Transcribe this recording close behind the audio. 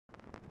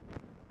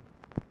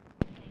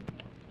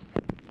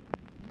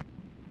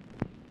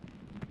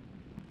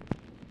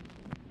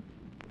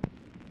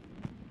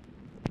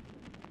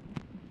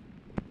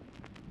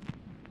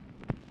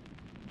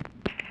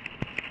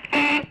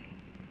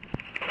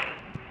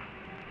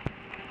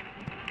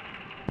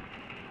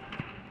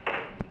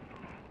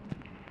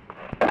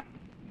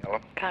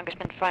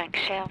Congressman Frank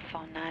Chelf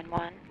on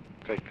 9-1.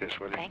 Take this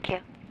with you. Thank you.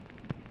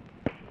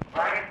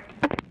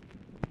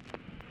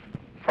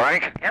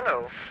 Frank?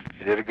 Hello.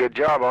 You did a good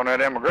job on that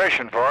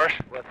immigration for us.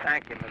 Well,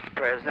 thank you, Mr.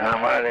 President.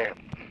 I'm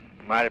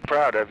mighty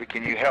proud of you.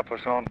 Can you help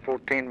us on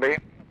 14B?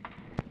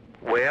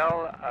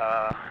 Well,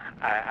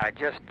 I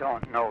just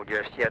don't know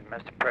just yet,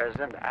 Mr.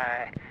 President.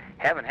 I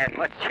haven't had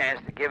much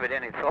chance to give it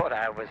any thought.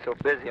 I was so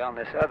busy on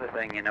this other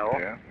thing, you know.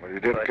 Yeah, well, you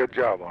did a good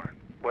job on it.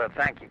 Well,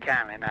 thank you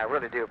kindly, and I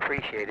really do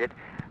appreciate it.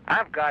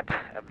 I've got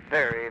a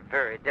very,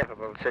 very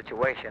difficult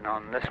situation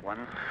on this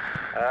one.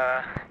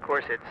 Of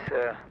course,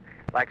 it's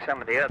like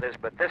some of the others,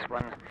 but this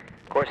one,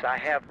 of course, I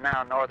have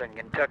now northern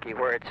Kentucky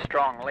where it's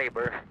strong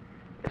labor.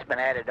 It's been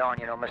added on,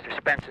 you know, Mr.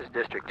 Spence's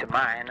district to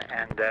mine,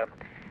 and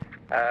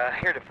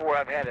heretofore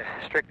I've had a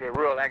strictly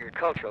rural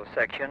agricultural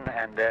section,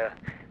 and the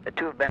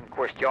two have been, of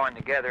course, joined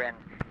together, and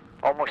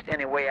almost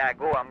any way I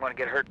go, I'm going to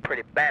get hurt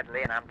pretty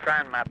badly, and I'm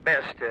trying my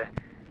best to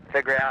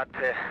figure out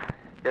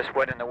just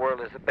what in the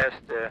world is the best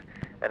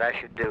that I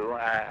should do.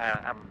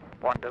 I'm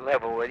wanting to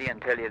level with you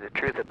and tell you the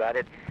truth about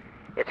it.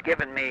 It's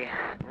given me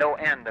no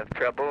end of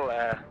trouble.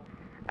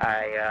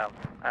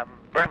 I'm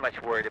very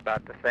much worried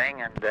about the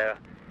thing, and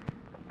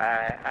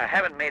I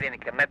haven't made any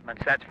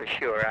commitments, that's for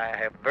sure. I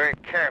have very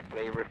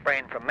carefully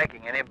refrained from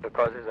making any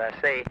because, as I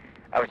say,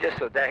 I was just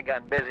so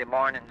daggone busy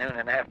morning, noon,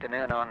 and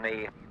afternoon on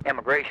the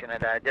immigration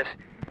that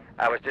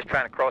I was just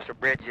trying to cross a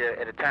bridge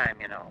at a time,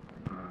 you know.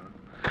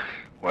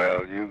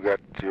 Well, you got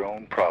your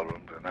own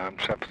problems, and I'm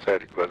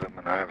sympathetic with them,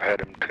 and I've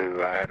had them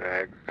too. I had an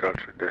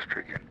agriculture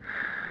district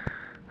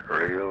and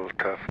real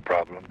tough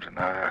problems, and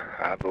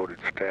I voted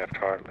for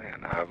Taft-Hartley,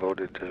 and I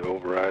voted to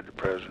override the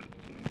president,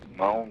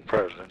 my own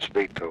president's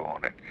veto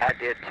on it. I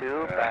did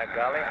too, by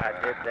golly, I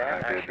did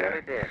that. I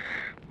surely did.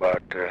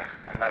 But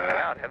I'm not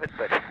proud of it,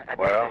 but I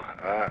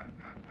did.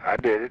 I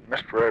did it.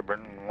 Mr.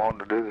 Rayburn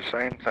wanted to do the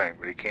same thing,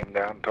 but he came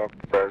down and talked to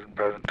the president. The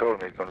president told him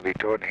he was going to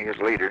veto it, and he was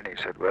leader, and he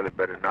said, well, he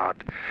better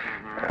not,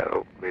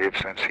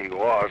 since he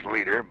was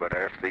leader, but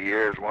after the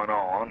years went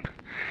on,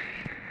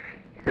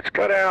 it's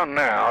got down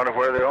now to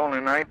where there are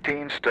only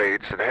 19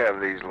 states that have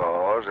these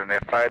laws, and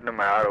they're fighting them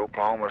out.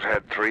 Oklahoma's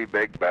had 3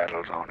 big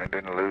battles on it,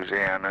 in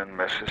Louisiana and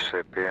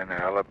Mississippi and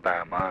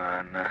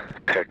Alabama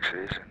and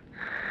Texas.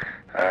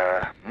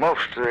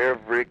 Most of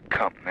every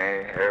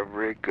company,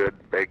 every good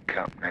big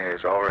company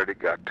has already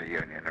got the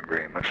union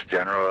agreements.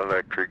 General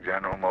Electric,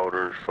 General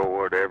Motors,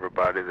 Ford,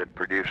 everybody that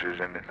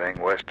produces anything,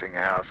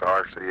 Westinghouse,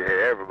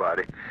 RCA,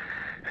 everybody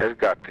has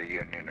got the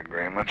union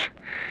agreements.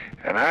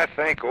 And I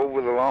think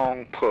over the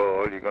long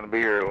pull, you're going to be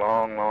here a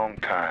long, long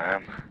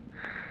time,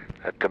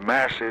 that the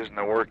masses and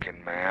the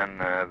working man,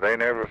 they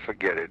never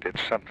forget it.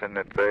 It's something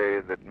that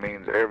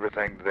means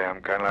everything to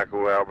them, kind of like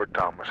old Albert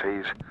Thomas.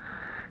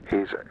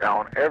 He's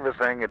on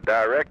everything that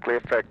directly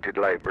affected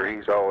labor.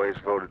 He's always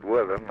voted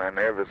with them, and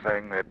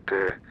everything that,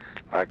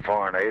 like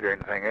foreign aid or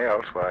anything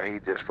else, well, he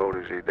just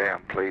voted as he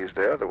damn pleased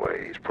the other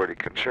way. He's pretty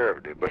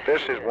conservative. But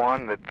this is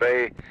one that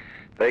they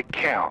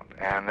count,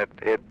 and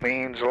it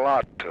means a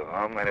lot to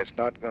them, and it's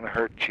not going to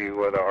hurt you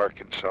whether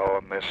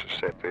Arkansas,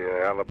 Mississippi,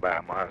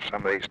 Alabama,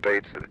 some of these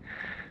states that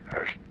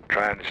are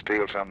trying to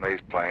steal some of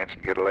these plants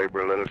and get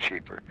labor a little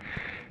cheaper.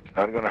 It's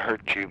not going to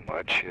hurt you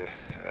much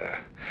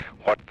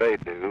what they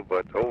do,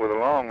 but over the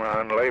long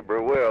run,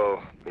 labor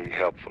will be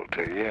helpful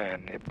to you,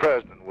 and the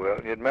president will,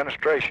 the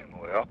administration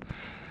will,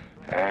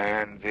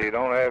 and if you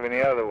don't have any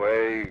other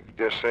way, you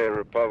just say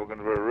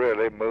Republicans were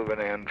really moving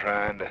in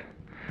trying to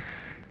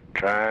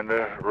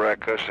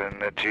wreck us,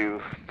 and that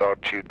you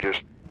thought you'd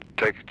just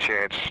take a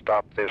chance to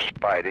stop this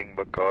fighting,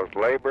 because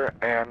labor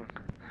and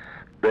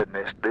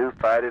business do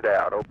fight it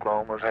out.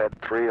 Oklahoma's had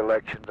 3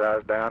 elections. I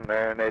was down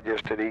there, and they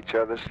just at each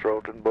other's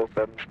throat, and both of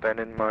them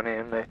spending money,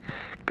 and they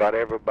got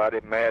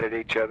everybody mad at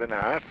each other. Now,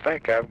 I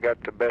think I've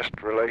got the best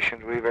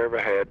relations we've ever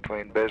had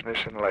between business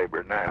and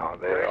labor now.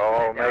 They're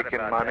all making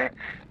money.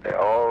 They're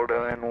all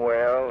doing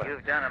well.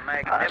 You've done a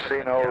magnificent I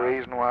see no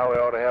reason why we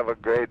ought to have a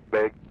great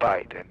big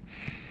fight. And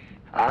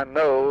I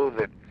know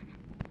that,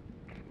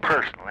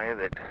 personally,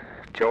 that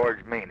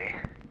George Meany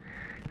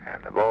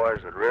and the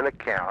boys that really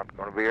count are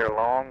going to be here a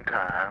long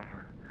time.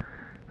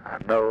 I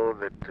know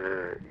that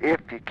if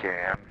you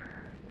can,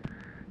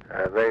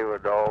 they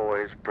would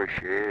always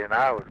appreciate it, and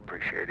I would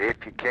appreciate it.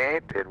 If you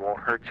can't, it won't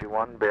hurt you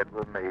one bit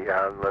with me.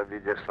 I love you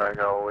just like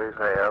I always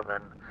have,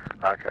 and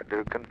like I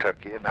do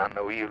Kentucky, and I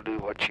know you'll do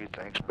what you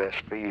think's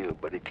best for you.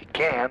 But if you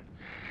can,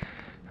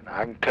 and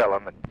I can tell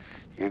them that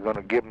you're going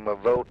to give them a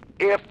vote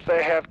if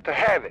they have to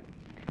have it.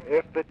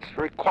 If it's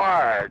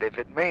required, if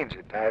it means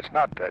it. Now, it's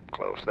not that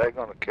close. They're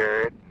going to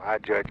carry it. In my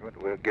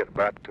judgment, we'll get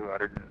about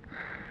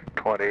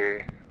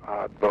 220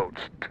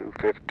 votes,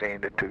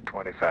 215 to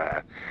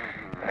 225.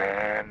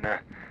 And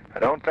I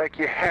don't think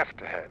you have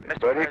to have it.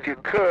 But if you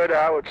could,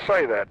 I would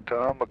say that to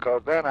them,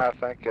 because then I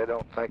think they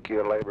don't think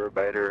you're a labor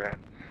baiter, and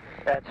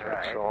that's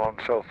right. So on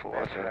and so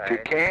forth. That's And right. if you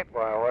can't,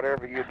 well,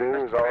 whatever you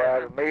do is all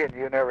right with me, and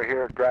you never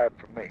hear a gripe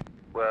from me.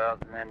 Well,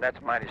 and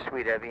that's mighty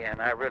sweet of you,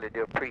 and I really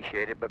do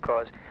appreciate it,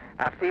 because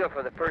I feel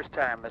for the first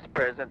time, Mr.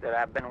 President, that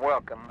I've been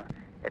welcome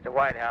at the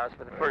White House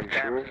for the first you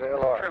time. sure as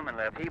hell are. Truman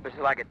left. He was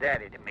like a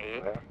daddy to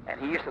me, Yeah.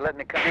 and he used to let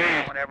me come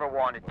in whenever I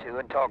wanted to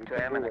and talk to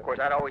him. And of course,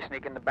 I'd always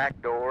sneak in the back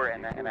door,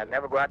 and I'd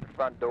never go out the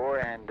front door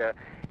and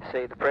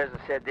say the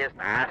president said this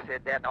and I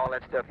said that and all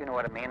that stuff. You know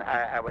what I mean?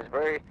 I was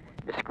very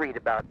discreet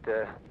about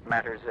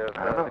matters of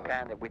the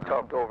kind that we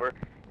talked over.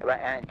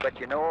 But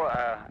you know,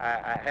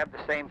 I have the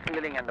same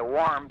feeling and the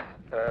warmth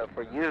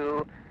for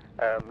you,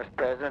 Mr.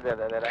 President,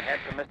 that I had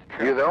for Mr.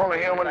 Truman. You're the only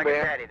human like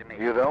being. a daddy to me.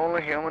 You're the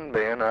only human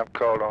being I've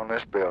called on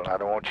this bill. I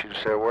don't want you to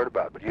say a word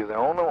about it, but you're the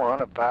only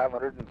one of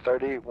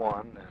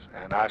 531,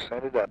 and I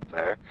sent it up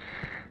there.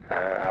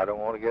 I don't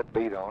want to get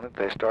beat on it.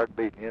 They start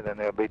beating you, then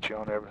they'll beat you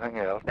on everything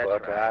else. That's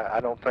but right. I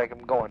don't think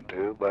I'm going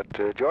to. But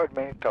George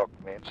Manning talked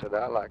to me and said,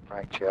 I like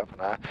Frank Chelf,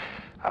 and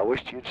I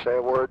wished you'd say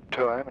a word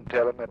to him and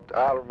tell him that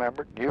I'll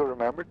remember it, you'll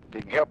remember it. If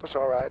you can help us,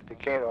 all right. If you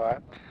can't, all right.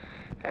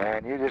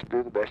 And you just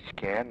do the best you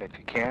can. If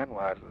you can,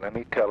 well, let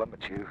me tell them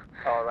that you,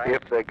 All right.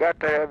 if they got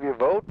to have your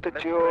vote, that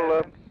Mr.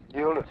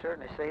 you'll I can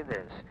certainly say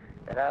this,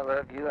 that I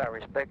love you, I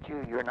respect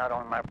you. You're not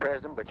only my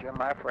president, but you're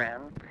my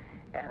friend.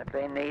 And if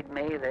they need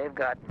me, they've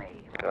got me.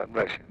 God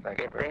bless you. Thank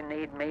you If very they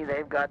need me,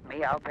 they've got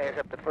me. I'll pass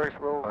up the first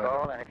roll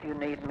call, and if you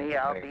need me,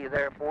 I'll be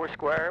there four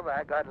square.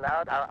 By God,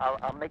 loud.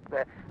 I'll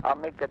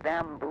make the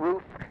damn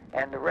roof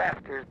and the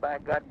rafters, by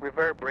God,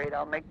 reverberate.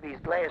 I'll make these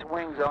glass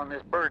wings on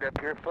this bird up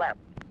here flap.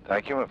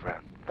 Thank you, my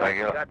friend. Thank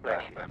you. God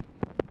bless you.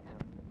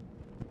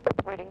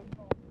 Ready?